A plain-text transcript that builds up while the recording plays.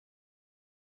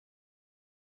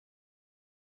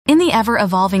the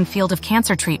ever-evolving field of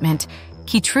cancer treatment,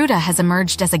 Keytruda has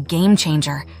emerged as a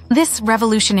game-changer. This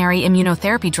revolutionary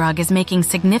immunotherapy drug is making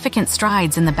significant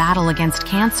strides in the battle against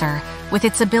cancer, with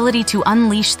its ability to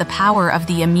unleash the power of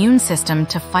the immune system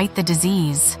to fight the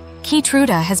disease.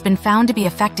 Keytruda has been found to be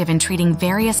effective in treating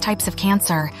various types of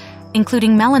cancer,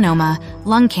 including melanoma,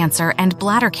 lung cancer, and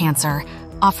bladder cancer,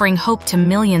 offering hope to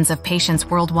millions of patients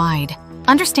worldwide.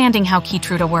 Understanding how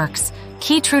Keytruda works,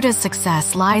 Keytruda's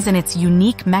success lies in its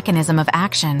unique mechanism of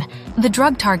action. The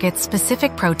drug targets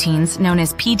specific proteins known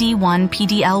as PD-1,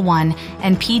 PD-L1,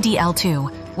 and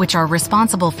PD-L2, which are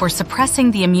responsible for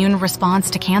suppressing the immune response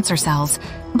to cancer cells.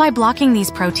 By blocking these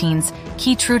proteins,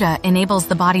 Keytruda enables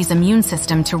the body's immune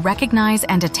system to recognize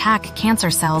and attack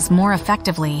cancer cells more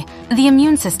effectively. The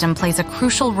immune system plays a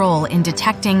crucial role in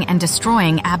detecting and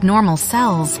destroying abnormal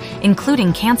cells,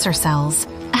 including cancer cells.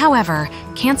 However,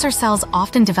 cancer cells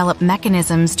often develop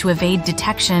mechanisms to evade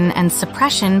detection and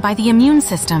suppression by the immune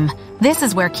system. This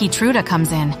is where Keytruda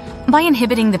comes in. By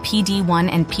inhibiting the PD-1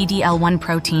 and PD-L1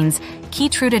 proteins,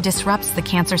 Keytruda disrupts the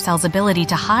cancer cell's ability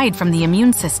to hide from the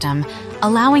immune system,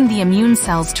 allowing the immune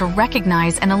cells to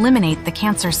recognize and eliminate the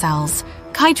cancer cells.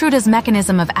 Keytruda's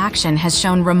mechanism of action has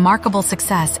shown remarkable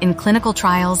success in clinical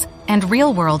trials and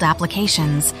real-world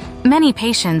applications. Many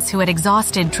patients who had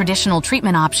exhausted traditional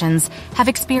treatment options have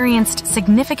experienced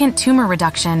significant tumor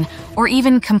reduction or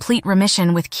even complete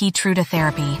remission with Keytruda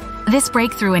therapy. This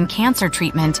breakthrough in cancer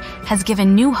treatment has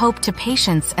given new hope to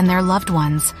patients and their loved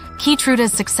ones.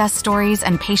 Keytruda's success stories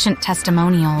and patient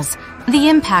testimonials. The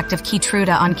impact of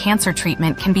Keytruda on cancer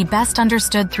treatment can be best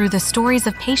understood through the stories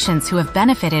of patients who have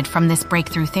benefited from this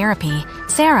breakthrough therapy.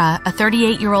 Sarah, a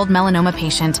 38-year-old melanoma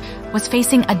patient, was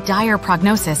facing a dire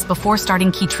prognosis before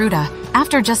starting Keytruda.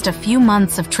 After just a few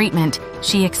months of treatment,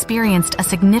 she experienced a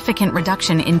significant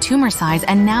reduction in tumor size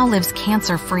and now lives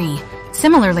cancer-free.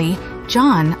 Similarly,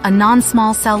 John, a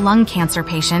non-small cell lung cancer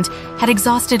patient, had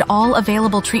exhausted all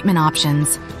available treatment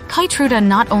options. Keytruda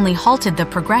not only halted the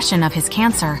progression of his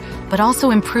cancer, but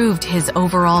also improved his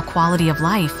overall quality of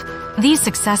life. These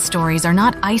success stories are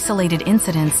not isolated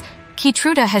incidents.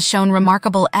 Keytruda has shown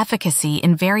remarkable efficacy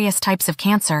in various types of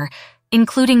cancer,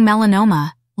 including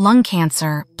melanoma, lung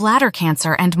cancer, bladder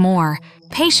cancer, and more.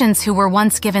 Patients who were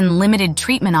once given limited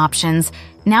treatment options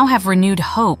now have renewed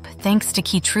hope thanks to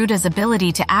Keytruda's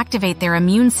ability to activate their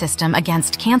immune system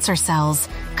against cancer cells.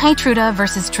 Keytruda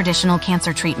versus traditional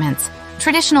cancer treatments.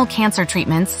 Traditional cancer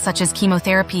treatments, such as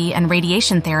chemotherapy and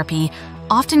radiation therapy,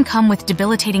 often come with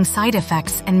debilitating side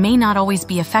effects and may not always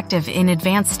be effective in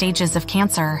advanced stages of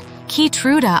cancer.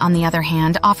 Keytruda, on the other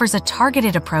hand, offers a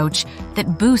targeted approach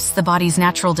that boosts the body's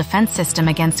natural defense system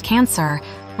against cancer,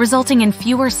 resulting in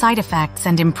fewer side effects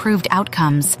and improved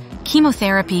outcomes.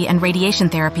 Chemotherapy and radiation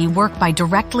therapy work by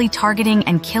directly targeting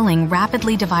and killing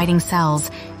rapidly dividing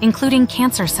cells, including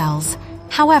cancer cells.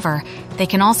 However, they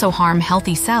can also harm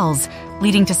healthy cells,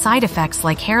 leading to side effects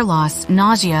like hair loss,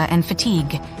 nausea, and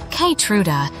fatigue.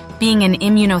 Keytruda, being an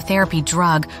immunotherapy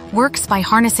drug, works by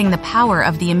harnessing the power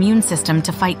of the immune system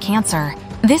to fight cancer.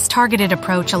 This targeted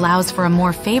approach allows for a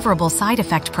more favorable side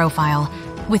effect profile,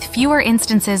 with fewer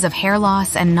instances of hair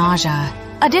loss and nausea.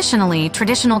 Additionally,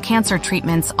 traditional cancer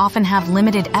treatments often have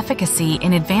limited efficacy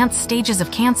in advanced stages of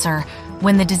cancer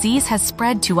when the disease has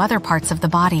spread to other parts of the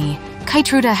body.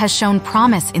 Keytruda has shown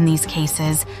promise in these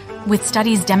cases, with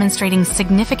studies demonstrating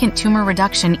significant tumor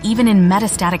reduction even in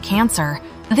metastatic cancer.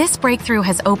 This breakthrough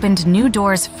has opened new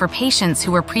doors for patients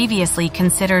who were previously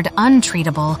considered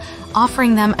untreatable,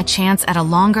 offering them a chance at a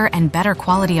longer and better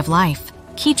quality of life.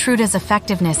 Keytruda's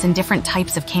effectiveness in different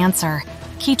types of cancer.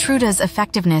 Keytruda's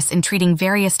effectiveness in treating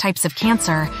various types of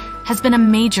cancer has been a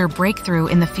major breakthrough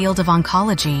in the field of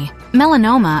oncology.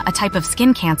 Melanoma, a type of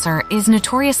skin cancer, is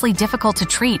notoriously difficult to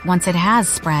treat once it has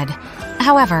spread.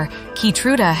 However,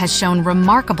 Keytruda has shown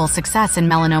remarkable success in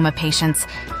melanoma patients,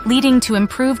 leading to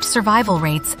improved survival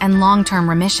rates and long-term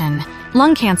remission.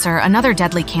 Lung cancer, another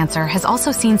deadly cancer, has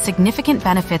also seen significant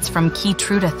benefits from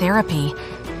Keytruda therapy.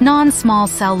 Non-small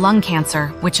cell lung cancer,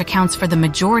 which accounts for the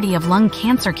majority of lung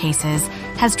cancer cases,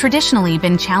 has traditionally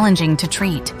been challenging to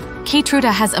treat.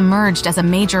 Keytruda has emerged as a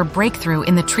major breakthrough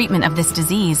in the treatment of this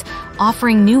disease,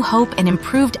 offering new hope and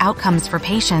improved outcomes for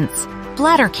patients.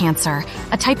 Bladder cancer,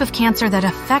 a type of cancer that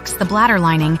affects the bladder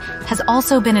lining, has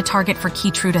also been a target for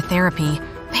Keytruda therapy.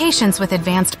 Patients with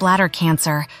advanced bladder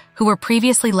cancer, who were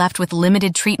previously left with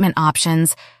limited treatment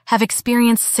options, have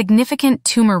experienced significant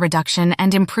tumor reduction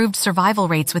and improved survival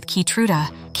rates with Keytruda.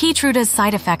 Keytruda's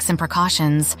side effects and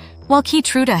precautions. While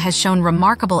Keytruda has shown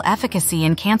remarkable efficacy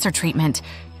in cancer treatment,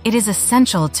 it is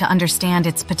essential to understand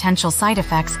its potential side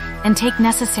effects and take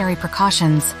necessary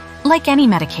precautions. Like any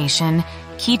medication,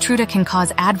 Keytruda can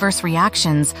cause adverse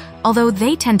reactions, although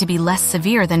they tend to be less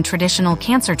severe than traditional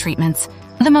cancer treatments.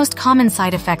 The most common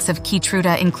side effects of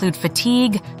Keytruda include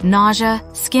fatigue, nausea,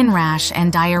 skin rash,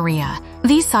 and diarrhea.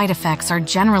 These side effects are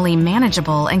generally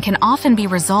manageable and can often be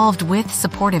resolved with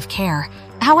supportive care.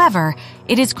 However,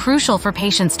 it is crucial for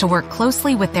patients to work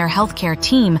closely with their healthcare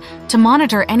team to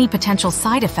monitor any potential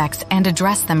side effects and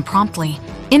address them promptly.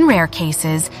 In rare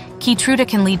cases, Keytruda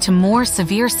can lead to more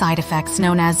severe side effects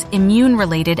known as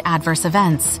immune-related adverse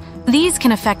events. These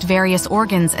can affect various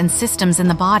organs and systems in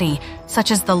the body, such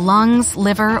as the lungs,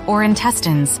 liver, or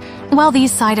intestines. While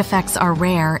these side effects are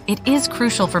rare, it is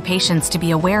crucial for patients to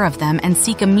be aware of them and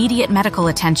seek immediate medical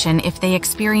attention if they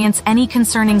experience any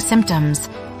concerning symptoms.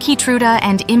 Keytruda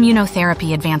and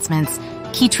immunotherapy advancements.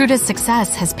 Keytruda's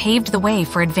success has paved the way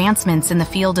for advancements in the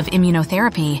field of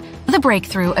immunotherapy. The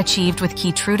breakthrough achieved with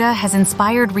Keytruda has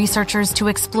inspired researchers to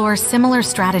explore similar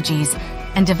strategies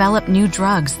and develop new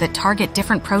drugs that target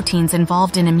different proteins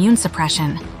involved in immune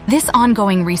suppression. This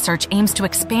ongoing research aims to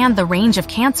expand the range of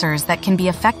cancers that can be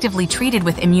effectively treated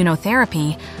with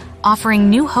immunotherapy, offering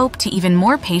new hope to even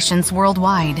more patients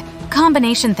worldwide.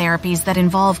 Combination therapies that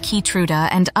involve Keytruda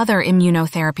and other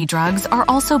immunotherapy drugs are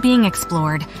also being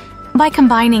explored. By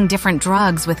combining different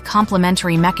drugs with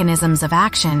complementary mechanisms of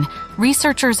action,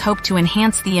 researchers hope to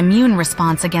enhance the immune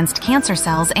response against cancer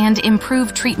cells and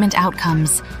improve treatment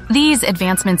outcomes. These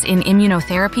advancements in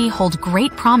immunotherapy hold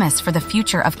great promise for the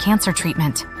future of cancer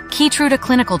treatment. Keytruda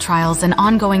clinical trials and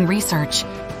ongoing research.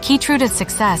 Keytruda's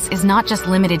success is not just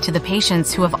limited to the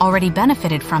patients who have already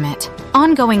benefited from it.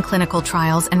 Ongoing clinical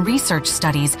trials and research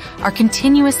studies are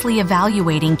continuously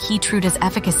evaluating Keytruda's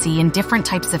efficacy in different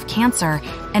types of cancer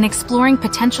and exploring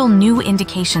potential new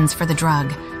indications for the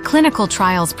drug. Clinical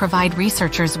trials provide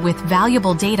researchers with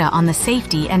valuable data on the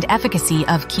safety and efficacy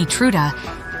of Keytruda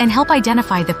and help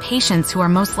identify the patients who are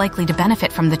most likely to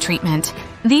benefit from the treatment.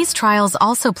 These trials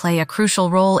also play a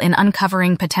crucial role in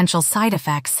uncovering potential side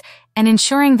effects and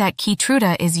ensuring that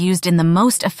Keytruda is used in the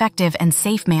most effective and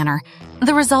safe manner.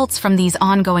 The results from these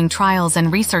ongoing trials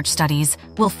and research studies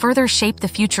will further shape the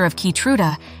future of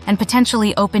Keytruda and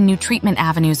potentially open new treatment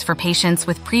avenues for patients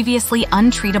with previously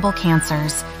untreatable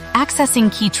cancers. Accessing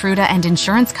Keytruda and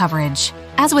insurance coverage.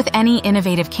 As with any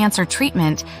innovative cancer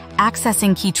treatment,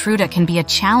 accessing Keytruda can be a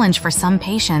challenge for some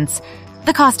patients.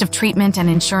 The cost of treatment and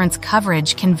insurance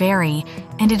coverage can vary,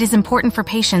 and it is important for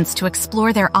patients to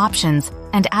explore their options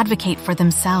and advocate for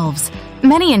themselves.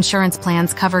 Many insurance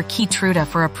plans cover Keytruda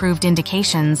for approved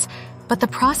indications, but the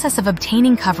process of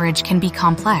obtaining coverage can be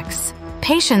complex.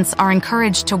 Patients are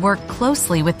encouraged to work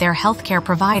closely with their healthcare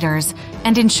providers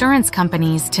and insurance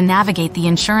companies to navigate the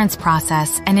insurance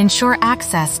process and ensure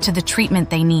access to the treatment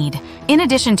they need. In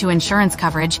addition to insurance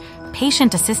coverage,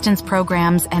 patient assistance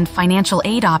programs and financial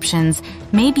aid options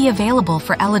may be available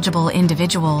for eligible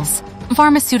individuals.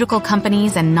 Pharmaceutical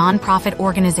companies and nonprofit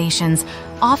organizations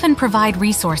often provide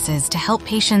resources to help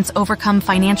patients overcome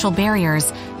financial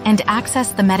barriers and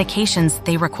access the medications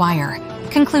they require.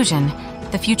 Conclusion: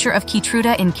 the future of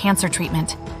Keytruda in cancer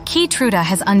treatment. Keytruda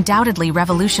has undoubtedly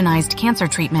revolutionized cancer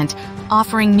treatment,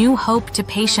 offering new hope to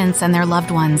patients and their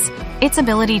loved ones. Its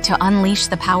ability to unleash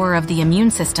the power of the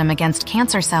immune system against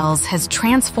cancer cells has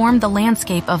transformed the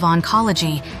landscape of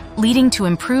oncology, leading to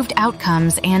improved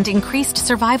outcomes and increased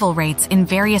survival rates in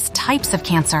various types of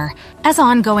cancer. As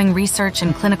ongoing research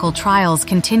and clinical trials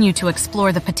continue to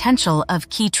explore the potential of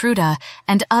Keytruda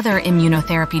and other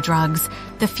immunotherapy drugs,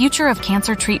 the future of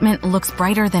cancer treatment looks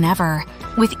brighter than ever.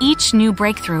 With each new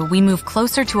breakthrough, we move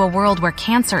closer to a world where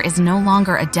cancer is no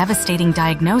longer a devastating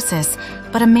diagnosis,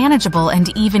 but a manageable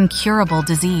and even curable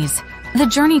disease. The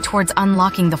journey towards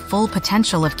unlocking the full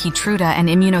potential of Keytruda and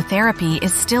immunotherapy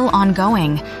is still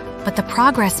ongoing, but the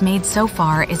progress made so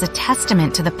far is a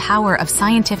testament to the power of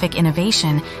scientific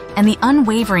innovation and the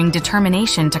unwavering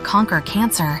determination to conquer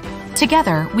cancer.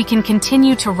 Together, we can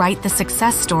continue to write the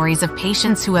success stories of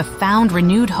patients who have found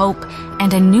renewed hope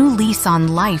and a new lease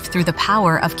on life through the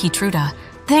power of Keytruda.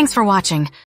 Thanks for watching.